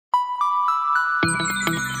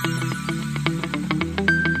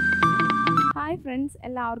Hi friends,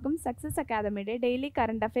 എല്ലാവർക്കും success അക്കാദമിയുടെ daily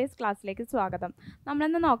current affairs ക്ലാസ്സിലേക്ക് സ്വാഗതം.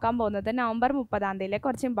 നമ്മളിന്ന് നോക്കാൻ പോകുന്നത് നവംബർ 30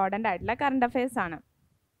 കുറച്ച് ഇമ്പോർട്ടൻ്റ് ആയിട്ടുള്ള കറണ്ട് അഫയേഴ്സ് ആണ്.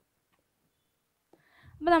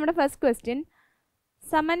 അപ്പോൾ നമ്മുടെ first question,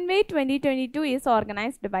 സമൻവേ 2022 is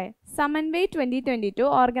organised by. സമൻവേ 2022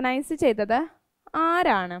 organise ചെയ്തത്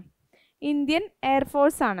ആരാണ്? ഇന്ത്യൻ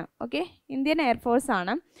എയർഫോഴ്സ് ആണ്. ഓക്കെ, ഇന്ത്യൻ എയർഫോഴ്സ്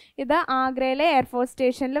ആണ്. ഇത് ആഗ്രയിലെ എയർഫോഴ്സ്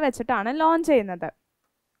സ്റ്റേഷനിൽ വെച്ചിട്ടാണ് ലോഞ്ച് ചെയ്യുന്നത്.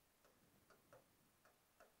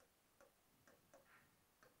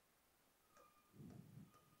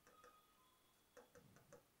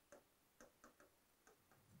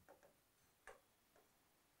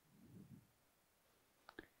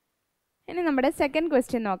 ഇനി നമ്മുടെ സെക്കൻഡ്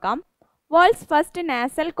ക്വസ്റ്റ്യൻ നോക്കാം. World's first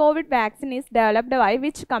nasal Covid vaccine is developed by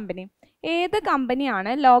which company? ഏത്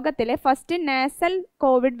കമ്പനിയാണ് ലോകത്തിലെ first nasal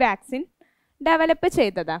Covid vaccine develop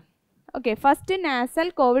ചെയ്തത്? Okay, first nasal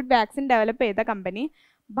Covid vaccine develop ചെയ്ത കമ്പനി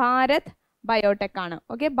ഭാരത് ബയോടെക് ആണ്.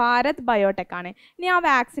 ഓക്കെ, ഭാരത് ബയോടെക് ആണ്. ഇനി ആ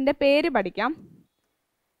വാക്സിൻ്റെ പേര് പഠിക്കാം.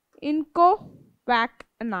 ഇൻകോ വാക്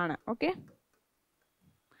എന്നാണ്. ഓക്കെ,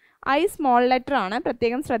 ഐ സ്മോൾ ലെറ്റർ ആണ്,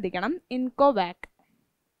 പ്രത്യേകം ശ്രദ്ധിക്കണം. ഇൻകോ വാക്.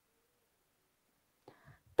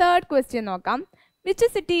 തേർഡ് ക്വസ്റ്റ്യൻ നോക്കാം. Which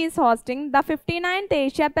city is hosting the 59th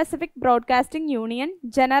Asia Pacific broadcasting union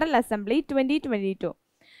general assembly 2022?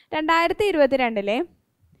 2022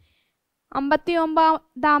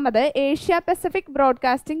 59th Asia Pacific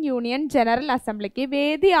broadcasting union general അസംബ്ലിക്ക്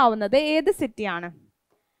വേദിയാവുന്നത് ഏത് സിറ്റിയാണ്?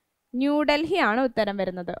 ന്യൂഡൽഹി ആണ് ഉത്തരം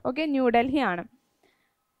വരുന്നത്. ഓക്കെ, ന്യൂഡൽഹി ആണ്.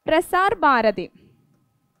 പ്രസാർ ഭാരതി,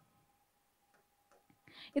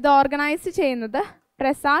 ഇത് ഓർഗനൈസ് ചെയ്യുന്നത്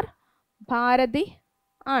പ്രസാർ ഭാരതി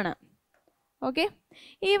ആണ്. ഓക്കെ,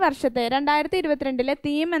 ഈ വർഷത്തെ 2022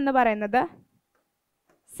 തീം എന്ന് പറയുന്നത്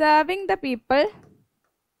serving the people,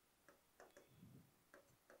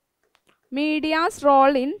 medias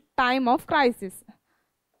role in time of crisis.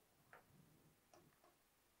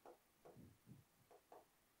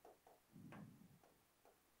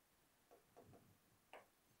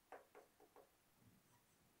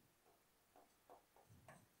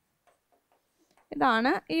 ഇതാണ്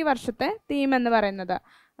ഈ വർഷത്തെ തീം എന്ന് പറയുന്നത്.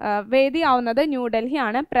 വേദിയാവുന്നത് ന്യൂഡൽഹി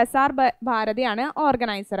ആണ്. പ്രസാർ ഭാരതിയാണ്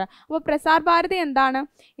ഓർഗനൈസർ. അപ്പോൾ പ്രസാർ ഭാരതി എന്താണ്?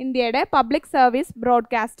 ഇന്ത്യയുടെ പബ്ലിക് സർവീസ്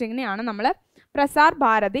ബ്രോഡ്കാസ്റ്റിങ്ങിനെയാണ് നമ്മൾ പ്രസാർ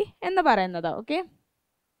ഭാരതി എന്ന് പറയുന്നത്. ഓക്കെ,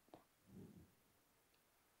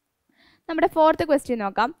 നമ്മുടെ ഫോർത്ത് ക്വസ്റ്റ്യൻ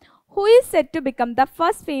നോക്കാം. Who is set to become the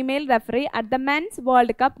first female referee at the men's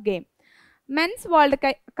world cup game? Men's world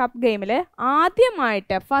cup ഗെയിമിൽ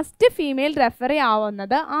ആദ്യമായിട്ട് ഫസ്റ്റ് ഫീമെയിൽ റെഫറി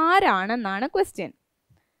ആവുന്നത് ആരാണെന്നാണ് ക്വസ്റ്റ്യൻ.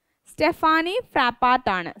 സ്റ്റെഫാനി ഫ്രാപ്പാട്ട്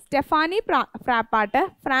ആണ്. Stephanie ഫ്രാപ്പാട്ട്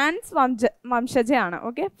France വംശജയാണ്.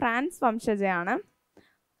 Okay, France വംശജയാണ്.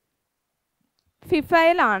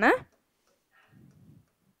 ഫിഫയിലാണ്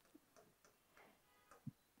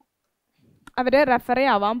അവർ referee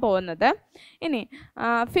ആവാൻ പോകുന്നത്. ഇനി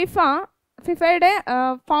ഫിഫയുടെ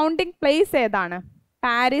founding place ഏതാണ്?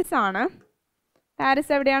 Paris ആണ്.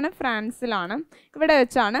 Paris എവിടെയാണ്? ഫ്രാൻസിലാണ്. ഇവിടെ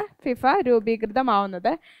വെച്ചാണ് ഫിഫ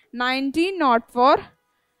രൂപീകൃതമാവുന്നത്. 1904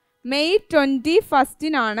 മെയ്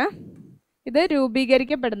 21 ഇത്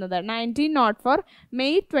രൂപീകരിക്കപ്പെടുന്നത്. 1904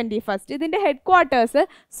 മെയ് 21. ഇതിൻ്റെ ഹെഡ് ക്വാർട്ടേഴ്സ്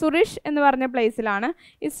സുറിഷ് എന്ന് പറഞ്ഞ പ്ലേസിലാണ്.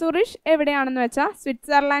 ഈ സുറിഷ് എവിടെയാണെന്ന് വെച്ചാൽ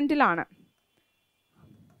സ്വിറ്റ്സർലാൻഡിലാണ്.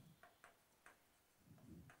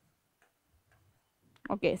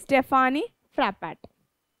 Okay, Stephanie ഫ്രാപ്പാട്ട്.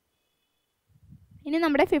 ഇനി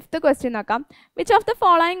നമ്മുടെ ഫിഫ്ത്ത് ക്വസ്റ്റ്യൻ നോക്കാം. Which of the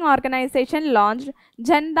following organisation launched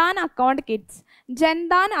ജൻധാൻ account kits?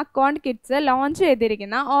 ജൻധാൻ account kits launch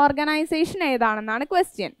ചെയ്തിരിക്കുന്ന ഓർഗനൈസേഷൻ ഏതാണെന്നാണ്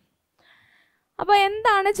ക്വസ്റ്റ്യൻ. അപ്പോൾ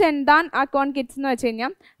എന്താണ് ജൻധാൻ അക്കൗണ്ട് കിറ്റ്സ് എന്ന് വെച്ച്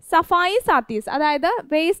കഴിഞ്ഞാൽ സഫായി സാത്തീസ്, അതായത്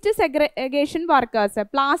വേസ്റ്റ് സെഗ്രഗേഷൻ വർക്കേഴ്സ്,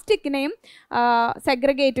 പ്ലാസ്റ്റിക്കിനെയും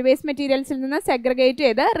വേസ്റ്റ് മെറ്റീരിയൽസിൽ നിന്ന് സെഗ്രഗേറ്റ്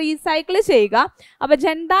ചെയ്ത് റീസൈക്കിൾ ചെയ്യുക. അപ്പോൾ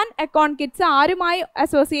ജൻധാൻ അക്കൗണ്ട് കിറ്റ്സ് ആരുമായി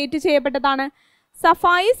അസോസിയേറ്റ് ചെയ്യപ്പെട്ടതാണ്?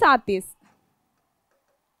 സഫായി സാത്തീസ്.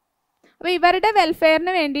 അപ്പോൾ ഇവരുടെ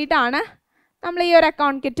വെൽഫെയറിന് വേണ്ടിയിട്ടാണ് നമ്മൾ ഈ ഒരു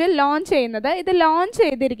അക്കൗണ്ട് കിറ്റ് ലോഞ്ച് ചെയ്യുന്നത്. ഇത് ലോഞ്ച്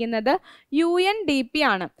ചെയ്തിരിക്കുന്നത് UNDP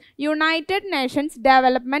ആണ്, United Nations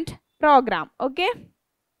development programme. Okay,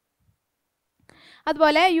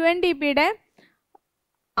 അതുപോലെ UNDPയുടെ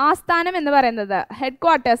ആസ്ഥാനം എന്ന് പറയുന്നത് ഹെഡ്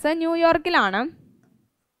ക്വാർട്ടേഴ്സ് ന്യൂയോർക്കിലാണ്.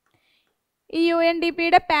 ഈ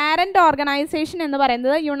UNDPയുടെ പാരന്റ് ഓർഗനൈസേഷൻ എന്ന്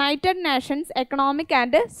പറയുന്നത് United Nations economic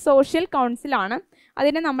and social കൗൺസിലാണ്.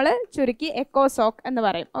 അതിനെ നമ്മൾ ചുരുക്കി എക്കോസോക്ക് എന്ന്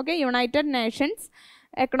പറയും. Okay, United Nations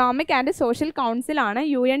economic and social കൗൺസിലാണ്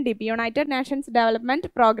UNDP, United Nations development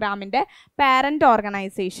പ്രോഗ്രാമിൻ്റെ പാരന്റ്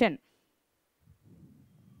ഓർഗനൈസേഷൻ.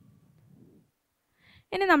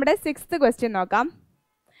 ഇനി നമ്മുടെ സിക്സ്ത് ക്വസ്റ്റ്യൻ നോക്കാം.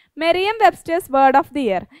 മെറിയം Webster's word of the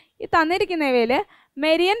year. ഈ തന്നിരിക്കുന്നവയിൽ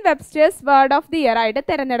മെറിയം Webster's word of the year ആയിട്ട്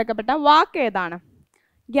തിരഞ്ഞെടുക്കപ്പെട്ട വാക്ക് ഏതാണ്?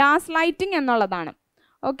 ഗ്യാസ് ലൈറ്റിംഗ് എന്നുള്ളതാണ്.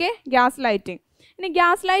 Okay, gas lighting. ഇനി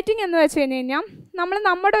ഗ്യാസ് ലൈറ്റിംഗ് എന്ന് വെച്ച് കഴിഞ്ഞാൽ നമ്മൾ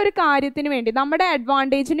നമ്മുടെ ഒരു കാര്യത്തിന് വേണ്ടി, നമ്മുടെ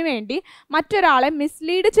അഡ്വാൻറ്റേജിന് വേണ്ടി മറ്റൊരാളെ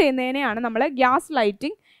മിസ്ലീഡ് ചെയ്യുന്നതിനെയാണ് നമ്മൾ ഗ്യാസ്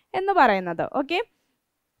ലൈറ്റിംഗ് എന്ന് പറയുന്നത്. ഓക്കെ,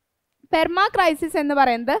 പെർമാ ക്രൈസിസ് എന്ന്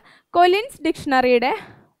പറയുന്നത് കൊലിൻസ് ഡിക്ഷണറിയുടെ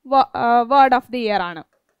വേർഡ് ഓഫ് ദി ഇയർ ആണ്.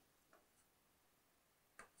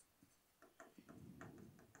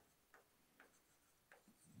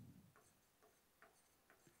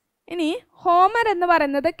 ഇനി ഹോമർ എന്ന്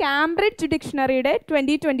പറയുന്നത് Cambridge ഡിക്ഷണറിയുടെ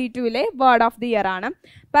 2022 word of the year ആണ്.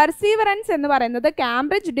 പെർസീവറൻസ് എന്ന് പറയുന്നത്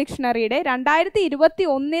Cambridge ഡിക്ഷണറിയുടെ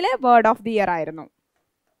 2021 word of the year ആയിരുന്നു.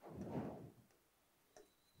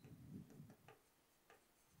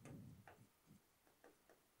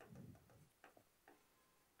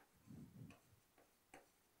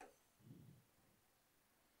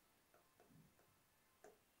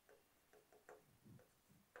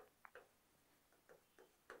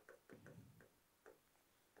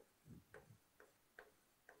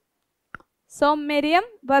 So മെരിയം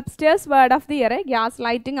Webster's word of the year gas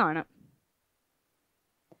lighting ആണ്.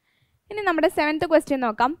 ഇനി നമ്മുടെ 7th ക്വസ്റ്റ്യൻ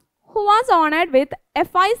നോക്കാം. Who was honoured with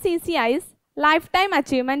FICCI's life time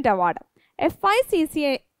achievement award?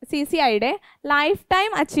 FICCIയുടെ life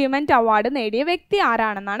time achievement award നേടിയ വ്യക്തി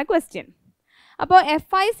ആരാണെന്നാണ് ക്വസ്റ്റ്യൻ. അപ്പോൾ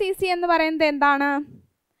FICC എന്ന് പറയുന്നത് എന്താണ്?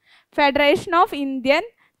 Federation of Indian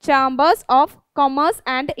chambers of commerce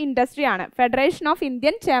and industry ആണ്. Federation of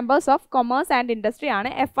Indian chambers of commerce and industry ആണ്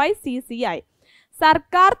FICCI.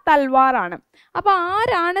 സർക്കാർ തൽവാർ ആണ്. അപ്പോൾ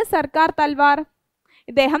ആരാണ് സർക്കാർ തൽവാർ?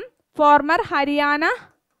 ഇദ്ദേഹം ഫോർമർ ഹരിയാന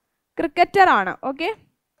ക്രിക്കറ്റർ ആണ്. ഓക്കെ,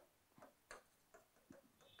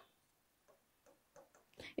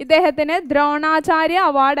 ഇദ്ദേഹത്തിന് ദ്രോണാചാര്യ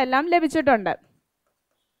അവാർഡ് എല്ലാം ലഭിച്ചിട്ടുണ്ട്.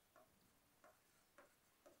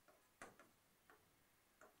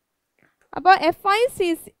 അപ്പോൾ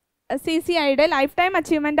FICCIയുടെ ലൈഫ് ടൈം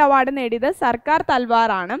അച്ചീവ്മെൻറ്റ് അവാർഡ് നേടിയത് സർക്കാർ തൽവാർ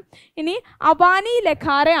ആണ്. ഇനി അവാനി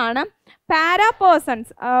ലഖാരെ ആണ് പാരാ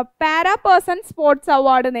പേഴ്സൺ സ്പോർട്സ്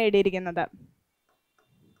അവാർഡ് നേടിയിരിക്കുന്നത്.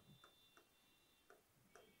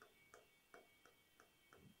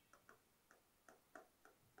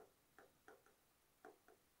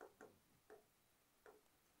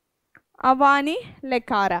 അവാനി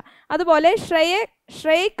ലഖാര. അതുപോലെ ശ്രേയ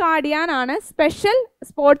കാടിയാൻ ആണ് സ്പെഷ്യൽ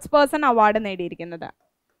സ്പോർട്സ് പേഴ്സൺ അവാർഡ് നേടിയിരിക്കുന്നത്.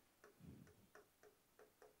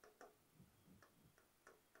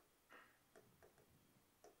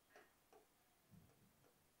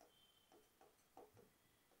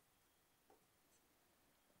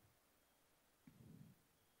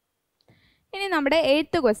 ഇനി നമ്മുടെ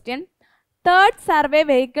 8th question. Third survey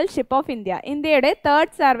vehicle ship of India. ഇന്ത്യയുടെ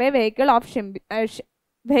third survey vehicle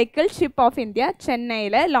ship of India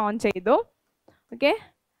ചെന്നൈയിൽ ലോഞ്ച് ചെയ്തു. ഓക്കെ,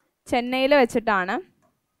 ചെന്നൈയിൽ വെച്ചിട്ടാണ്.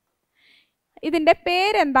 ഇതിൻ്റെ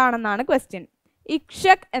പേരെന്താണെന്നാണ് ക്വസ്റ്റ്യൻ.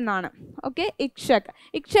 ഇക്ഷക് എന്നാണ്. ഓക്കെ,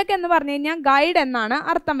 ഇക്ഷക് എന്ന് പറഞ്ഞു കഴിഞ്ഞാൽ ഗൈഡ് എന്നാണ്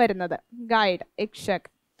അർത്ഥം വരുന്നത്. ഗൈഡ്, ഇക്ഷക്.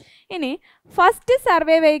 ഇനി first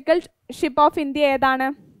survey vehicle ship of India ഏതാണ്?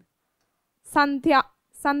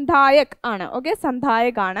 സന്ധായക് ആണ്. ഓക്കെ,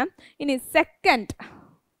 സന്ധായക് ആണ്. ഇനി second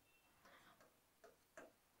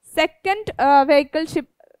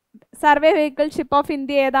survey vehicle ship of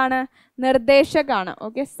India ഏതാണ്? നിർദ്ദേശക് ആണ്.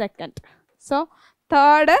 Okay, second. സോ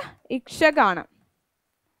തേർഡ് ഇക്ഷക്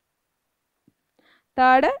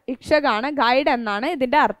ആണ്. ഗൈഡ് എന്നാണ്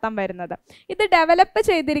ഇതിൻ്റെ അർത്ഥം വരുന്നത്. ഇത് ഡെവലപ്പ്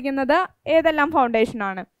ചെയ്തിരിക്കുന്നത് ഏതെല്ലാം ഫൗണ്ടേഷൻ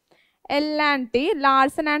ആണ്? L&T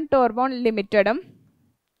Larsen and ടോർബോൺ ലിമിറ്റഡും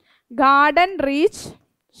garden reach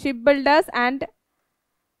ship builders and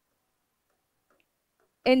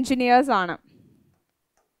engineers ആണ്.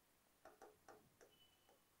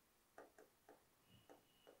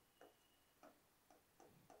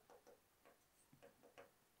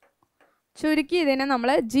 ചുരുക്കി ഇതിനെ നമ്മൾ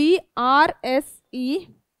GRSE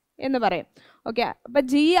എന്ന് പറയും. ഓക്കെ, അപ്പോൾ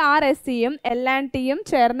GRSEയും L&Tയും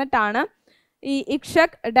ചേർന്നിട്ടാണ് ഈ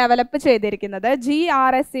ഇക്ഷക് ഡെവലപ്പ് ചെയ്തിരിക്കുന്നത്.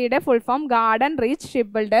 GRSEയുടെ full form garden reach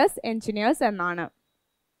ship builders engineers എന്നാണ്.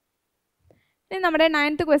 ഇനി നമ്മുടെ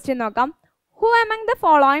 9th ക്വസ്റ്റ്യൻ നോക്കാം. Who among the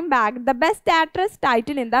following bagged the Best Actress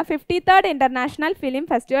title in the 53rd International Film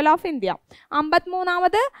Festival of India?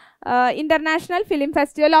 53ാമത് international film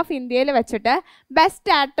festival of ഇന്ത്യയിൽ വെച്ചിട്ട്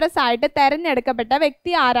best actress ആയിട്ട് തെരഞ്ഞെടുക്കപ്പെട്ട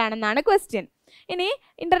വ്യക്തി ആരാണെന്നാണ് question. ഇനി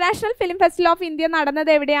international film festival of India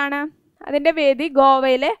നടന്നത് എവിടെയാണ്? അതിൻ്റെ വേദി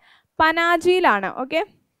ഗോവയിലെ പനാജിയിലാണ്. ഓക്കെ,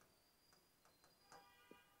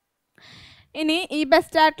 ഇനി ഈ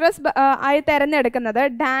ബെസ്റ്റ് ആക്ട്രസ് ആയി തിരഞ്ഞെടുക്കുന്നത്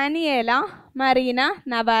ഡാനിയേല മെറീന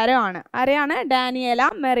നവാരോ ആണ്. ആരെയാണ്? Daniela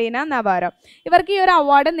Merina Navarro. ഇവർക്ക് ഈ ഒരു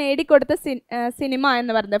അവാർഡ് നേടിക്കൊടുത്ത സിനിമ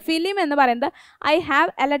എന്ന് പറയുന്നത്, ഫിലിം എന്ന് പറയുന്നത് ഐ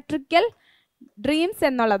ഹാവ് ഇലക്ട്രിക്കൽ ഡ്രീംസ്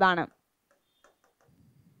എന്നുള്ളതാണ്.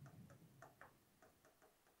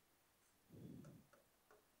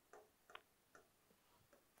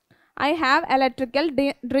 ഐ ഹാവ് ഇലക്ട്രിക്കൽ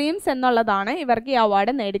ഡ്രീംസ് എന്നുള്ളതാണ് ഇവർക്ക് ഈ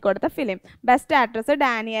award നേടിക്കൊടുത്ത film. Best actress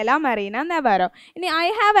ഡാനിയല Marina നെവാരോ. ഇനി ഐ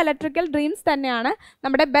ഹാവ് ഇലക്ട്രിക്കൽ ഡ്രീംസ് തന്നെയാണ്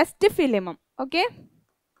നമ്മുടെ ബെസ്റ്റ് ഫിലിമും. ഓക്കെ,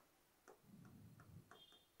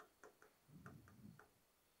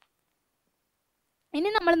 ഇനി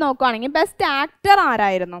നമ്മൾ നോക്കുകയാണെങ്കിൽ ബെസ്റ്റ് ആക്ടർ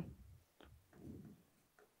ആരായിരുന്നു?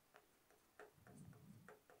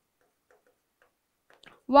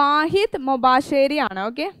 വാഹിദ് മൊബാഷേരി ആണ്.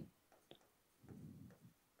 ഓക്കെ,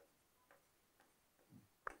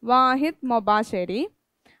 വാഹിദ് മൊബാഷേരി.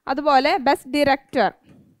 അതുപോലെ ബെസ്റ്റ് ഡയറക്ടർ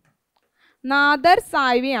നാദർ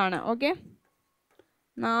സായ്വി ആണ്. ഓക്കെ,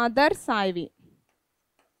 നാദർ സായ്വി.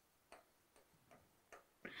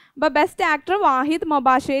 അപ്പോൾ ബെസ്റ്റ് ആക്ടർ വാഹിദ്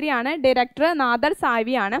മൊബാഷേരി ആണ്, ഡയറക്ടർ നാദർ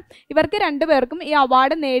സായ്വി ആണ്. ഇവർക്ക് രണ്ടുപേർക്കും ഈ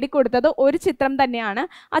അവാർഡ് നേടിക്കൊടുത്തത് ഒരു ചിത്രം തന്നെയാണ്.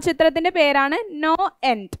 ആ ചിത്രത്തിൻ്റെ പേരാണ് നോ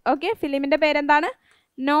എൻഡ്. ഓക്കെ, ഫിലിമിൻ്റെ പേരെന്താണ്?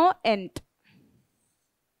 No end.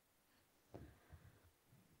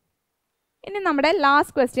 ഇനി നമ്മുടെ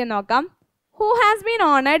ലാസ്റ്റ് ക്വസ്റ്റ്യൻ നോക്കാം. Who has been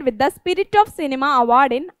honoured with the spirit of cinema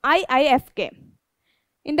award in IIFK,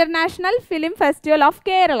 international film festival of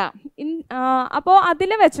Kerala. അപ്പോൾ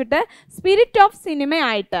അതിൽ വെച്ചിട്ട് സ്പിരിറ്റ് ഓഫ്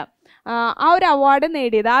സിനിമയായിട്ട് ആ ഒരു അവാർഡ്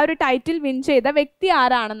നേടിയത്, ആ ഒരു ടൈറ്റിൽ വിൻ ചെയ്ത വ്യക്തി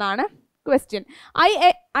ആരാണെന്നാണ് ക്വസ്റ്റ്യൻ.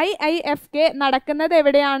 IIFK നടക്കുന്നത്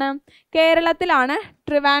എവിടെയാണ്? കേരളത്തിലാണ്,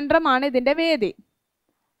 ട്രിവാൻഡ്രമാണ് ഇതിൻ്റെ വേദി.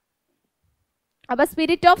 അപ്പോൾ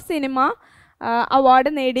സ്പിരിറ്റ് ഓഫ് സിനിമ അവാർഡ്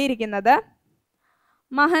നേടിയിരിക്കുന്നത്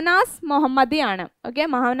മഹനാസ് മുഹമ്മദി ആണ്. ഓക്കെ,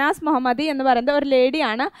 മഹനാസ് മുഹമ്മദി എന്ന് പറയുന്നത് ഒരു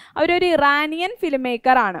ലേഡിയാണ്. അവരൊരു ഇറാനിയൻ ഫിലിം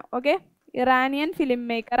മേക്കർ ആണ്. ഓക്കെ, ഇറാനിയൻ ഫിലിം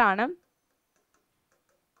മേക്കർ ആണ്.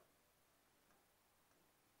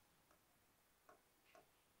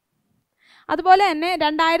 അതുപോലെ തന്നെ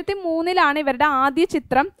 2003 ഇവരുടെ ആദ്യ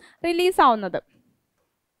ചിത്രം റിലീസാവുന്നത്.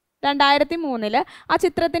 2003 ആ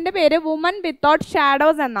ചിത്രത്തിൻ്റെ പേര് വുമൻ വിത്തൗട്ട്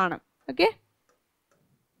ഷാഡോസ് എന്നാണ്. ഓക്കെ,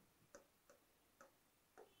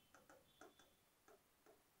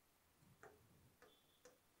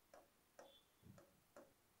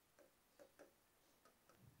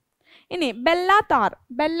 ഇനി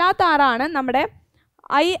ബെല്ലാത്താറാണ് നമ്മുടെ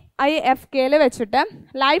IIFKയിൽ വെച്ചിട്ട്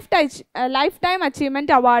ലൈഫ് ടൈം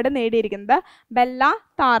അച്ചീവ്മെൻറ്റ് അവാർഡ് നേടിയിരിക്കുന്നത്.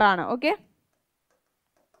 ബെല്ലാത്താറാണ്. ഓക്കെ,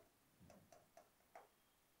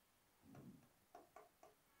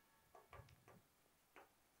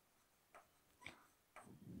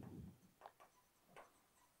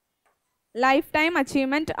 ലൈഫ് ടൈം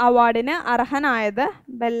അച്ചീവ്മെൻറ്റ് അവാർഡിന് അർഹനായത്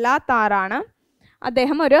ബെല്ലാത്താറാണ്.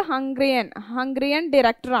 അദ്ദേഹം ഒരു ഹംഗറിയൻ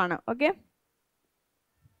ഡയറക്ടറാണ്. Okay,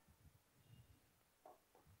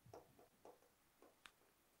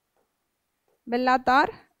 ബെല്ലാത്താർ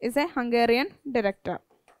is a Hungarian director.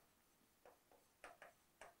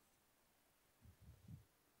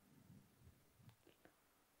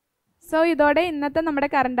 So ഇതോടെ ഇന്നത്തെ നമ്മുടെ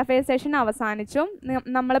കറണ്ട് അഫയേഴ്സ് സെഷൻ അവസാനിച്ചു.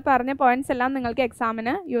 നമ്മൾ പറഞ്ഞ പോയിന്റ്സ് എല്ലാം നിങ്ങൾക്ക്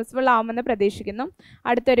എക്സാമിന് യൂസ്ഫുൾ ആവുമെന്ന് പ്രതീക്ഷിക്കുന്നു.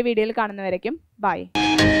 അടുത്തൊരു വീഡിയോയിൽ കാണുന്നവരേക്കും ബൈ.